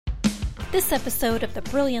This episode of the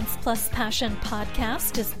Brilliance Plus Passion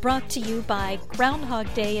podcast is brought to you by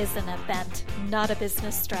Groundhog Day is an event, not a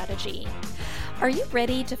business strategy. Are you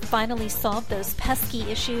ready to finally solve those pesky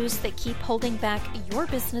issues that keep holding back your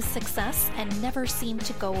business success and never seem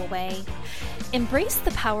to go away? Embrace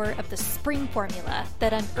the power of the spring formula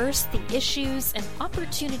that unearths the issues and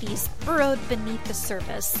opportunities burrowed beneath the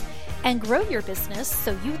surface, and grow your business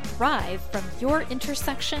so you thrive from your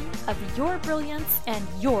intersection of your brilliance and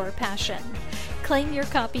your passion. Claim your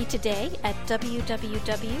copy today at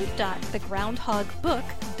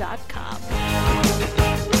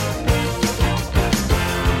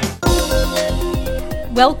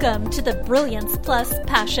www.thegroundhogbook.com. Welcome to the Brilliance Plus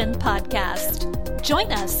Passion podcast.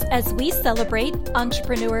 Join us as we celebrate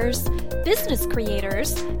entrepreneurs, business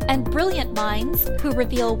creators, and brilliant minds who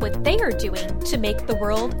reveal what they are doing to make the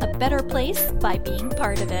world a better place by being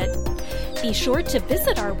part of it. Be sure to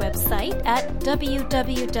visit our website at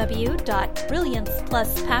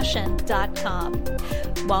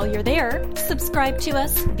www.brilliancepluspassion.com. While you're there, subscribe to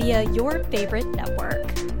us via your favorite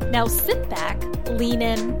network. Now sit back, lean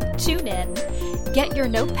in, tune in, get your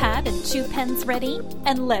notepad and 2 pens ready,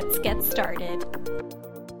 and let's get started.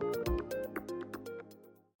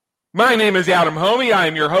 My name is Adam Homey. I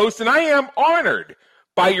am your host, and I am honored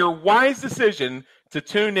by your wise decision to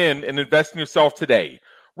tune in and invest in yourself today.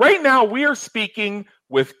 Right now, we are speaking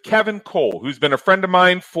with Kevin Cole, who's been a friend of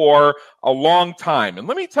mine for a long time. And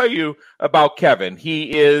let me tell you about Kevin.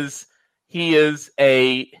 He is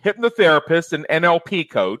a hypnotherapist and NLP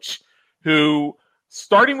coach who,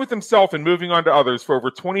 starting with himself and moving on to others for over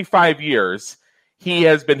 25 years, he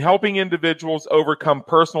has been helping individuals overcome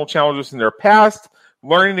personal challenges in their past,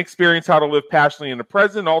 learn and experience how to live passionately in the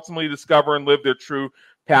present, ultimately discover and live their true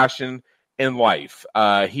passion in life.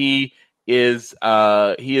 He is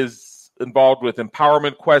involved with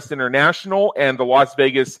Empowerment Quest International and the Las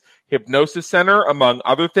Vegas Hypnosis Center, among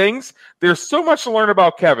other things. There's so much to learn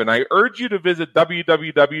about Kevin. I urge you to visit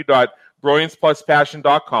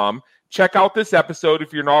www.brilliancepluspassion.com. Check out this episode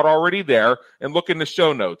if you're not already there, and look in the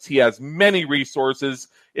show notes. He has many resources.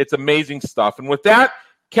 It's amazing stuff. And with that,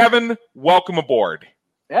 Kevin, welcome aboard.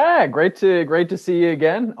 Yeah, great to see you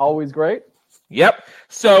again. Always great. Yep.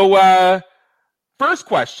 So, first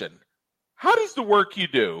question. How does the work you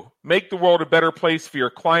do make the world a better place for your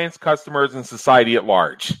clients, customers, and society at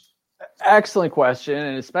large? Excellent question,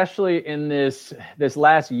 and especially in this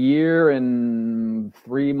last year and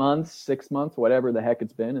 3 months, 6 months, whatever the heck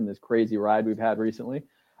it's been, in this crazy ride we've had recently.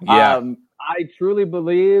 Yeah. I truly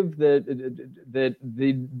believe that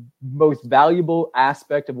the most valuable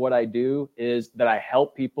aspect of what I do is that I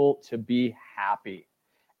help people to be happy,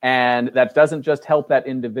 and that doesn't just help that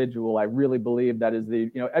individual. I really believe that is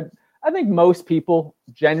I think most people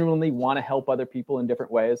genuinely want to help other people in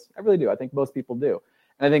different ways. I really do. I think most people do.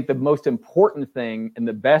 And I think the most important thing and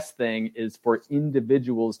the best thing is for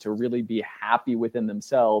individuals to really be happy within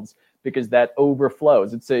themselves, because that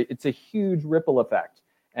overflows. It's a huge ripple effect.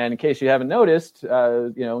 And in case you haven't noticed,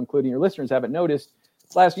 including your listeners haven't noticed,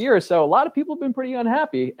 this last year or so, a lot of people have been pretty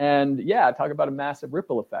unhappy. And yeah, talk about a massive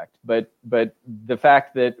ripple effect. But the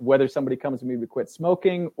fact that whether somebody comes to me to quit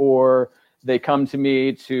smoking or they come to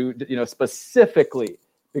me to, specifically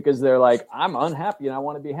because they're like, I'm unhappy and I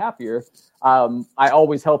want to be happier. I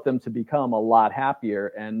always help them to become a lot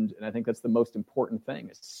happier. And I think that's the most important thing,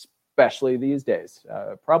 especially these days.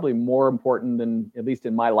 Probably more important than, at least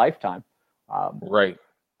in my lifetime. Right.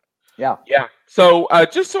 Yeah. Yeah. So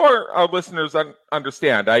just so our listeners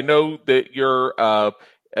understand, I know that you're a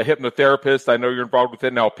hypnotherapist. I know you're involved with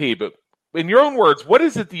NLP, but in your own words, what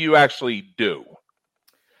is it that you actually do?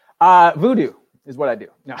 Voodoo is what I do.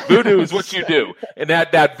 No. Voodoo is what you do. And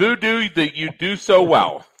that voodoo that you do so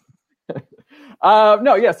well.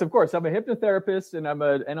 No, yes, of course. I'm a hypnotherapist and I'm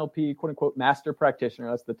an NLP, quote unquote, master practitioner.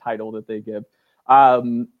 That's the title that they give.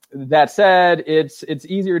 That said, it's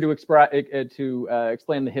easier to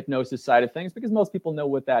explain the hypnosis side of things because most people know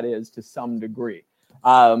what that is to some degree.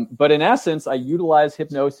 But in essence, I utilize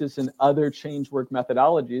hypnosis and other change work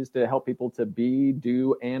methodologies to help people to be,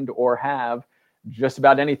 do, and or have just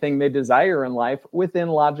about anything they desire in life within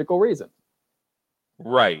logical reason.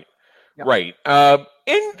 Right. Yeah. Right.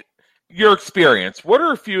 In your experience, what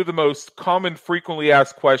are a few of the most common, frequently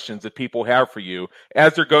asked questions that people have for you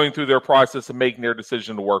as they're going through their process of making their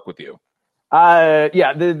decision to work with you? The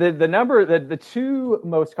two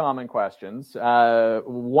most common questions.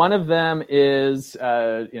 One of them is,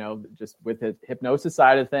 just with the hypnosis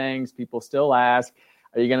side of things, people still ask,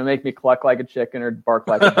 are you going to make me cluck like a chicken or bark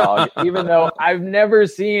like a dog? Even though I've never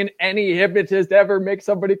seen any hypnotist ever make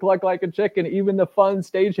somebody cluck like a chicken. Even the fun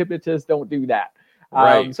stage hypnotists don't do that.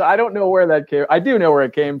 Right. So I don't know where that came. I do know where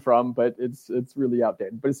it came from, but it's really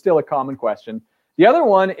outdated. But it's still a common question. The other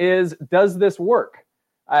one is, does this work?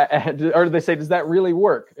 Or they say, does that really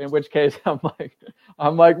work? In which case, I'm like,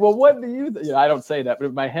 well, what do you? I don't say that, but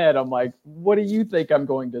in my head, I'm like, what do you think I'm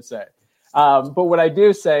going to say? But what I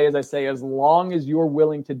do say is, I say, as long as you're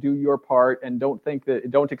willing to do your part and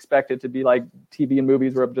don't expect it to be like TV and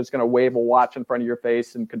movies where I'm just going to wave a watch in front of your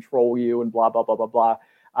face and control you and blah, blah, blah, blah, blah.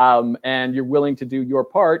 And you're willing to do your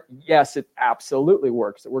part. Yes, it absolutely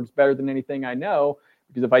works. It works better than anything I know,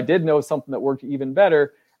 because if I did know something that worked even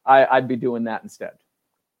better, I'd be doing that instead.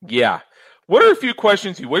 Yeah. What are a few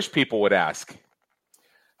questions you wish people would ask?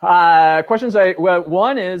 Questions.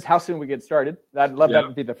 One is, how soon we get started. I'd love that to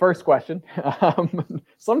be the first question.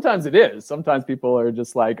 Sometimes it is. Sometimes people are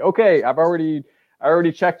just like, okay, I already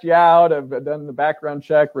checked you out. I've done the background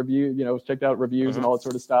check, review, checked out reviews and all that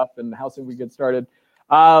sort of stuff. And how soon we get started.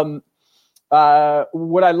 What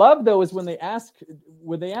I love though is when they ask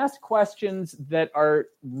questions that are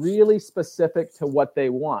really specific to what they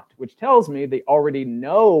want, which tells me they already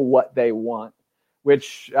know what they want,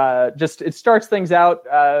 which it starts things out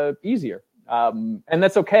easier. And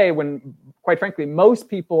that's okay when, quite frankly, most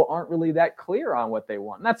people aren't really that clear on what they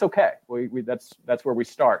want. And that's okay. That's where we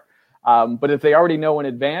start. But if they already know in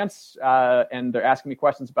advance and they're asking me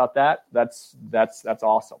questions about that, that's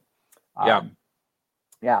awesome.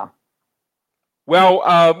 Yeah.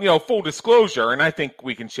 Well, full disclosure, and I think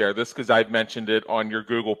we can share this because I've mentioned it on your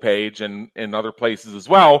Google page and in other places as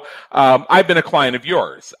well. I've been a client of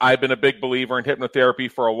yours. I've been a big believer in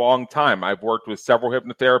hypnotherapy for a long time. I've worked with several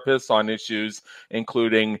hypnotherapists on issues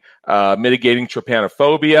including mitigating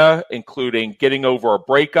trypanophobia, including getting over a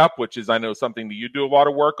breakup, which is, I know, something that you do a lot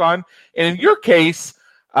of work on. And in your case,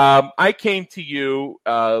 I came to you,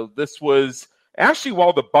 this was actually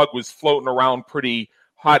while the bug was floating around pretty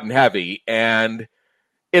hot and heavy. And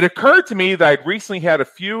it occurred to me that I'd recently had a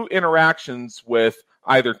few interactions with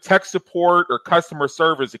either tech support or customer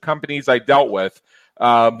service at companies I dealt with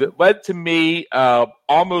that led to me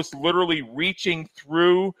almost literally reaching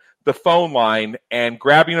through the phone line and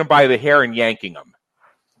grabbing them by the hair and yanking them.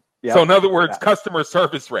 Yep. So in other words, customer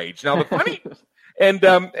service rage. Now the funny and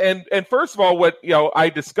first of all, what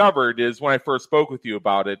I discovered is when I first spoke with you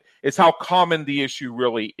about it is how common the issue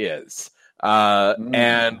really is.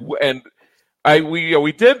 And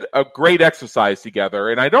we did a great exercise together,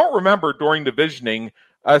 and I don't remember during the visioning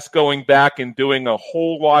us going back and doing a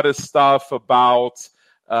whole lot of stuff about.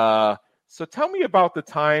 So tell me about the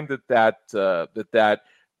time that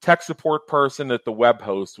tech support person at the web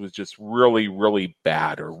host was just really, really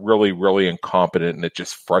bad or really, really incompetent, and it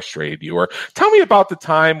just frustrated you. Or tell me about the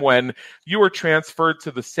time when you were transferred to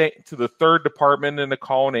the third department in the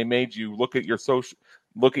call, and they made you look at your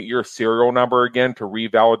serial number again to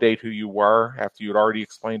revalidate who you were after you'd already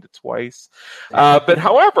explained it twice. But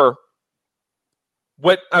however,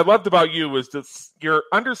 what I loved about you was your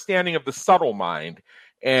understanding of the subtle mind,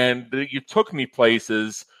 and you took me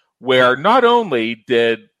places where not only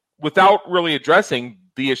did, without really addressing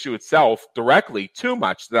the issue itself directly too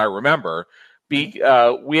much that I remember, we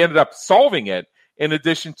ended up solving it in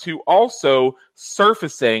addition to also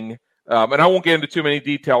surfacing and I won't get into too many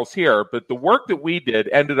details here, but the work that we did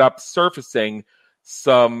ended up surfacing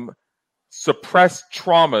some suppressed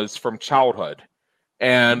traumas from childhood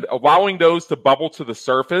and allowing those to bubble to the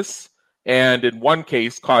surface. And in one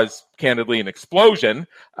case, caused, candidly, an explosion,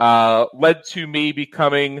 led to me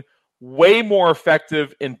becoming way more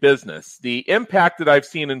effective in business. The impact that I've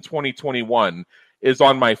seen in 2021 is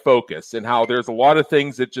on my focus and how there's a lot of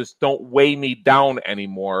things that just don't weigh me down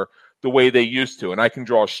anymore the way they used to. And I can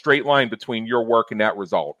draw a straight line between your work and that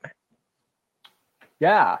result.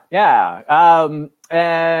 Yeah.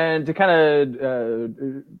 And to kind of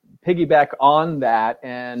piggyback on that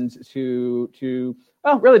and to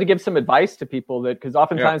give some advice to people because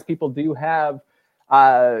oftentimes people do have,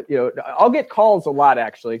 I'll get calls a lot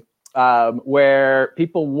actually, where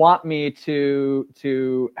people want me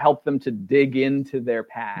to help them to dig into their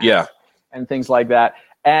past and things like that.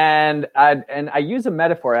 And I use a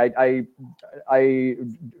metaphor. I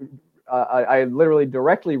literally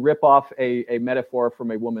directly rip off a metaphor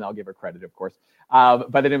from a woman. I'll give her credit, of course,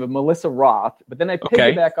 by the name of Melissa Roth. But then I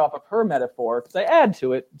piggyback off of her metaphor because I add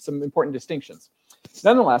to it some important distinctions.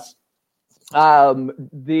 Nonetheless,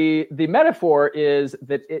 the metaphor is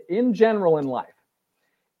that in general in life,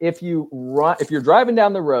 if you're driving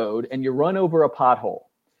down the road and you run over a pothole,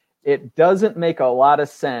 it doesn't make a lot of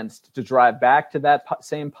sense to drive back to that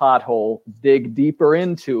same pothole, dig deeper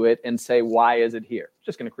into it, and say, why is it here? It's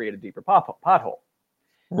just going to create a deeper pothole.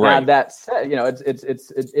 Right. Now, that said,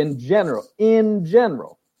 it's in general,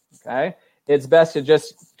 okay? it's best to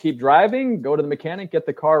just keep driving, go to the mechanic, get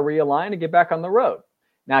the car realigned, and get back on the road.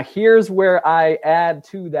 Now, here's where I add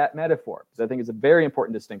to that metaphor, because I think it's a very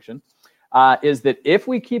important distinction, is that if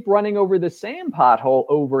we keep running over the same pothole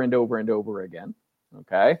over and over and over again,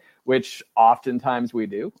 okay, which oftentimes we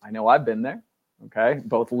do. I know I've been there, okay,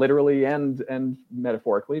 both literally and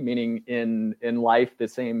metaphorically, meaning in life, the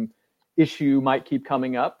same issue might keep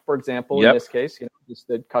coming up. For example, in this case, just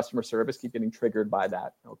the customer service keep getting triggered by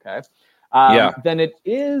that, okay? Then it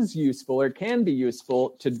is useful, or it can be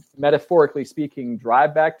useful to, metaphorically speaking,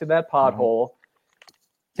 drive back to that pothole,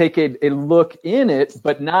 take a look in it,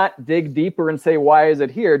 but not dig deeper and say, why is it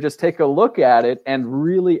here? Just take a look at it and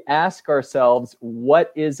really ask ourselves,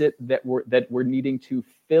 what is it that we're needing to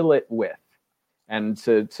fill it with? And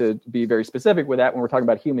to be very specific with that, when we're talking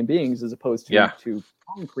about human beings as opposed to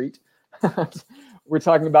concrete, we're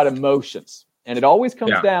talking about emotions. And it always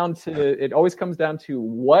comes down to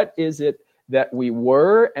what is it that we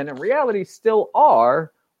were, and in reality still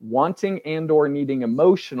are, wanting and or needing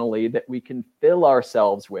emotionally that we can fill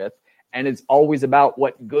ourselves with. And it's always about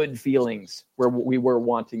what good feelings we were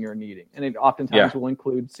wanting or needing. And it oftentimes will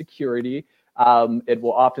include security. It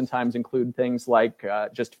will oftentimes include things like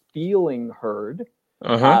just feeling heard,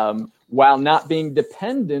 while not being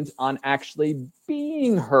dependent on actually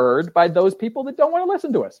being heard by those people that don't want to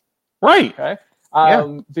listen to us. Right. Okay.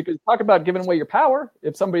 Because talk about giving away your power.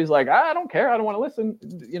 If somebody's like, I don't care, I don't want to listen,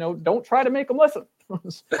 don't try to make them listen.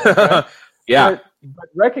 Right? But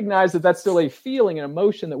recognize that that's still a feeling, an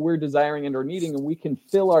emotion that we're desiring and or needing, and we can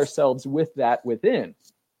fill ourselves with that within.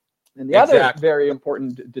 And the other very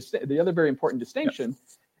important distinction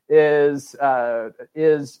is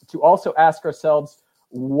to also ask ourselves,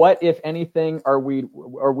 what, if anything, are we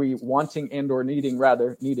wanting and or needing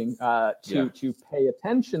to pay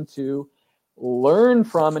attention to, learn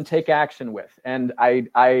from, and take action with. And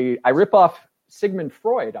I rip off Sigmund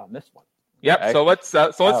Freud on this one. Yep. Okay? So let's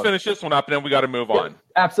finish this one up, and then we got to move on.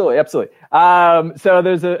 Absolutely. So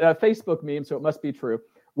there's a Facebook meme, so it must be true,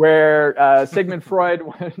 where Sigmund Freud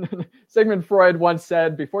once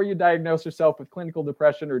said, before you diagnose yourself with clinical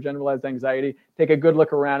depression or generalized anxiety, take a good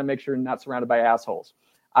look around and make sure you're not surrounded by assholes.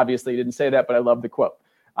 Obviously, he didn't say that, but I love the quote.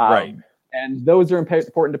 Right. And those are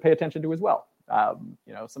important to pay attention to as well.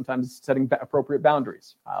 Sometimes setting appropriate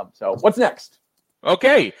boundaries. So what's next?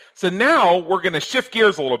 Okay, so now we're going to shift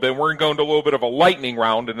gears a little bit. We're going to go into a little bit of a lightning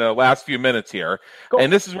round in the last few minutes here. Cool.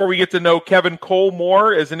 And this is where we get to know Kevin Cole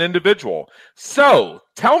more as an individual. So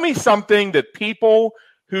tell me something that people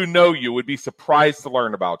who know you would be surprised to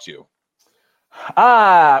learn about you.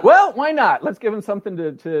 Well, why not? Let's give them something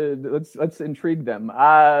to let's intrigue them.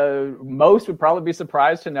 Most would probably be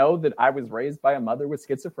surprised to know that I was raised by a mother with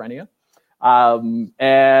schizophrenia.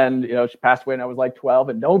 And she passed away when I was like 12,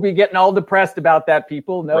 and don't be getting all depressed about that,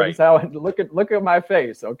 people. Notice how look at my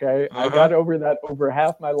face. Okay. I got over that over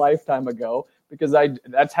half my lifetime ago, because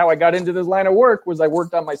that's how I got into this line of work. Was I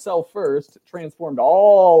worked on myself first, transformed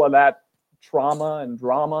all of that trauma and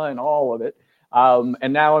drama and all of it.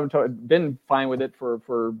 And now I've been fine with it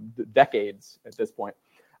for decades at this point.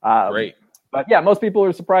 Great. But yeah, most people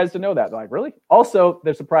are surprised to know that. They're like, really? Also,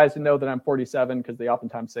 they're surprised to know that I'm 47, because they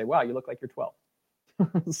oftentimes say, wow, you look like you're 12.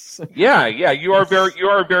 Yeah. You are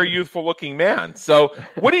a very youthful looking man. So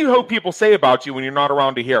what do you hope people say about you when you're not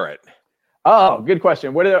around to hear it? Oh, good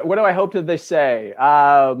question. What do I hope that they say?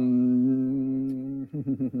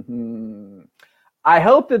 I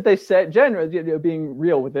hope that they say, generally, being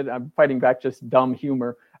real with it, I'm fighting back just dumb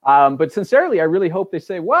humor. But sincerely, I really hope they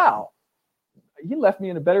say, wow, he left me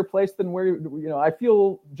in a better place than where, I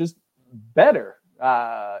feel just better. He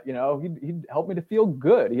helped me to feel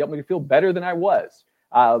good. He helped me to feel better than I was.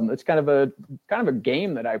 It's kind of a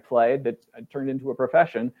game that I played that I turned into a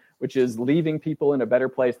profession, which is leaving people in a better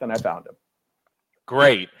place than I found them.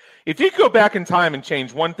 Great. If you could go back in time and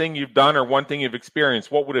change one thing you've done or one thing you've experienced,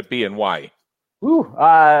 what would it be and why?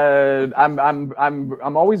 I'm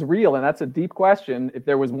always real, and that's a deep question. If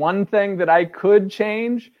there was one thing that I could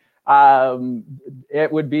change,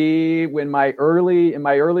 it would be in my early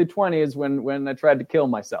 20s when I tried to kill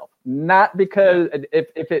myself. Not because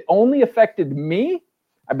if it only affected me,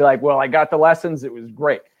 I'd be like, well, I got the lessons. It was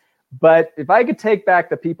great. But if I could take back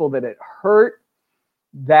the people that it hurt,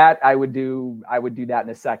 that I would do that in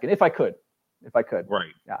a second. If I could.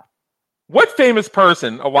 Right. Yeah. What famous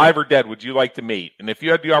person, alive or dead, would you like to meet? And if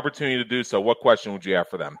you had the opportunity to do so, what question would you have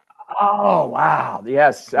for them? Oh, wow.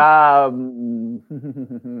 Yes.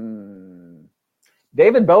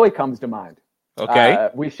 David Bowie comes to mind. Okay.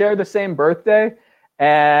 We share the same birthday,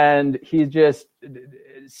 and he's just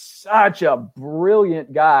such a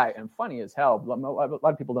brilliant guy and funny as hell. A lot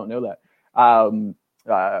of people don't know that.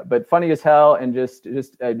 but funny as hell, and just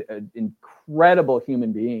an incredible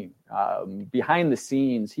human being. Behind the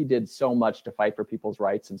scenes, he did so much to fight for people's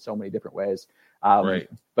rights in so many different ways. Right.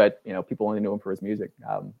 But people only knew him for his music.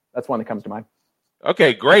 That's one that comes to mind.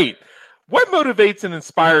 Okay, great. What motivates and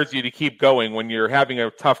inspires you to keep going when you're having a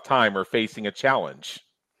tough time or facing a challenge?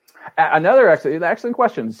 Another excellent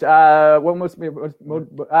questions. Because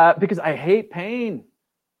I hate pain.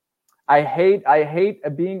 I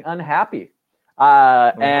hate being unhappy.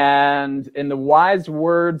 And in the wise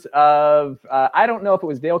words of, I don't know if it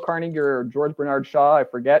was Dale Carnegie or George Bernard Shaw, I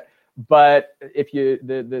forget. But if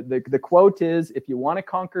the quote is, if you want to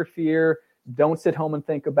conquer fear, don't sit home and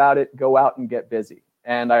think about it. Go out and get busy.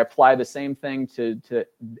 And I apply the same thing to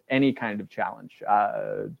any kind of challenge.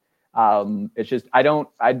 It's just I don't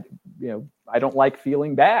like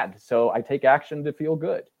feeling bad, so I take action to feel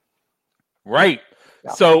good. Right.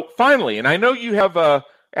 Yeah. So finally, and I know you have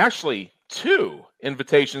actually 2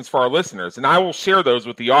 invitations for our listeners, and I will share those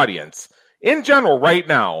with the audience. In general, right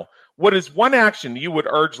now, what is one action you would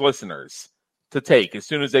urge listeners to take as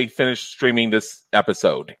soon as they finish streaming this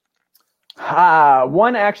episode?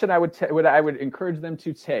 One action I would encourage them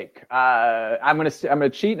to take. I'm gonna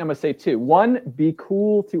cheat and I'm gonna say 2. 1, be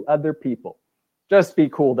cool to other people. Just be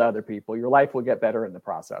cool to other people. Your life will get better in the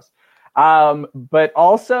process. But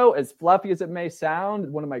also, as fluffy as it may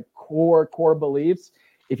sound, one of my core beliefs: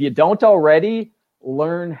 if you don't already,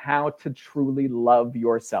 learn how to truly love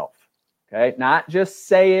yourself. Okay, not just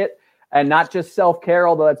say it, and not just self-care,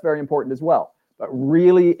 although that's very important as well, but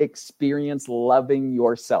really experience loving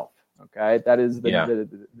yourself. Okay, that is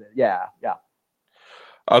yeah.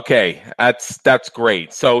 Okay, that's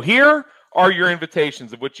great. So here are your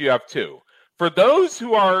invitations, of which you have 2. For those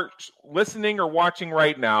who are listening or watching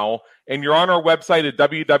right now, and you're on our website at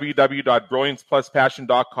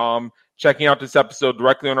www.brilliancepluspassion.com, checking out this episode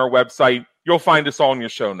directly on our website, you'll find us all in your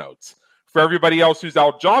show notes. For everybody else who's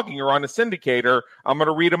out jogging or on a syndicator, I'm going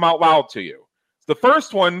to read them out loud to you. The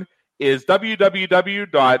first one is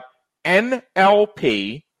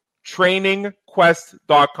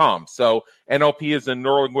www.NLPtrainingquest.com. So NLP is in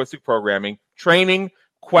neuro-linguistic programming,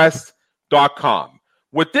 trainingquest.com.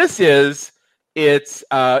 What this is, it's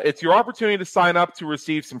your opportunity to sign up to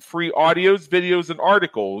receive some free audios, videos, and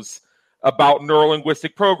articles about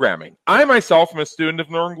neuro-linguistic programming. I myself am a student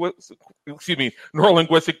of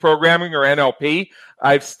neuro-linguistic programming, or NLP.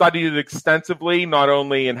 I've studied it extensively, not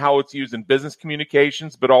only in how it's used in business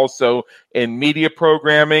communications, but also in media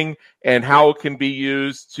programming, and how it can be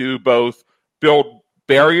used to both build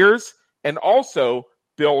barriers and also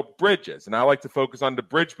build bridges. And I like to focus on the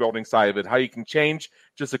bridge building side of it, how you can change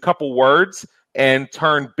just a couple words and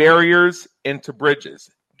turn barriers into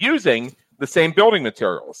bridges using the same building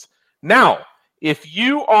materials. Now, if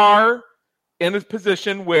you are in a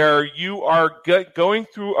position where you are going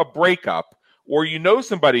through a breakup, or you know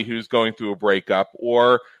somebody who's going through a breakup,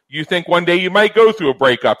 or you think one day you might go through a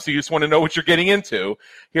breakup, so you just want to know what you're getting into,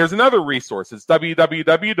 here's another resource. It's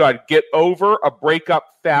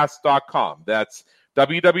www.getoverabreakupfast.com. That's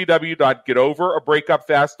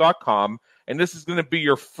www.getoverabreakupfast.com. And this is going to be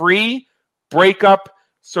your free breakup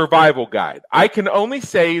survival guide. I can only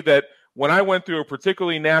say that when I went through a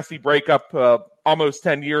particularly nasty breakup almost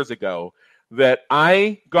 10 years ago, that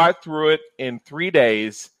I got through it in 3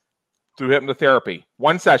 days through hypnotherapy,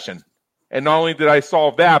 1 session. And not only did I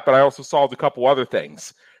solve that, but I also solved a couple other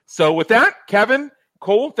things. So with that, Kevin,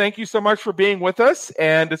 Cole, thank you so much for being with us.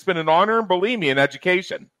 And it's been an honor, and believe me, an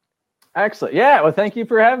education. Excellent. Yeah, well, thank you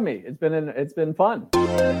for having me. It's been fun.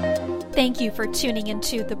 Thank you for tuning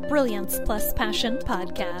into the Brilliance Plus Passion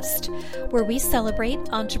podcast, where we celebrate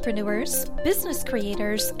entrepreneurs, business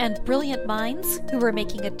creators, and brilliant minds who are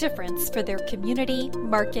making a difference for their community,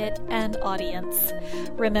 market, and audience.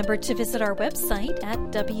 Remember to visit our website at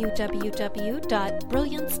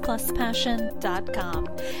www.brilliancepluspassion.com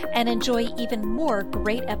and enjoy even more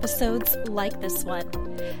great episodes like this one.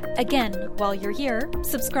 Again, while you're here,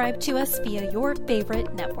 subscribe to us via your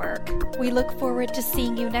favorite network. We look forward to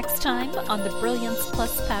seeing you next time on the Brilliance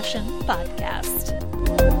Plus Passion podcast.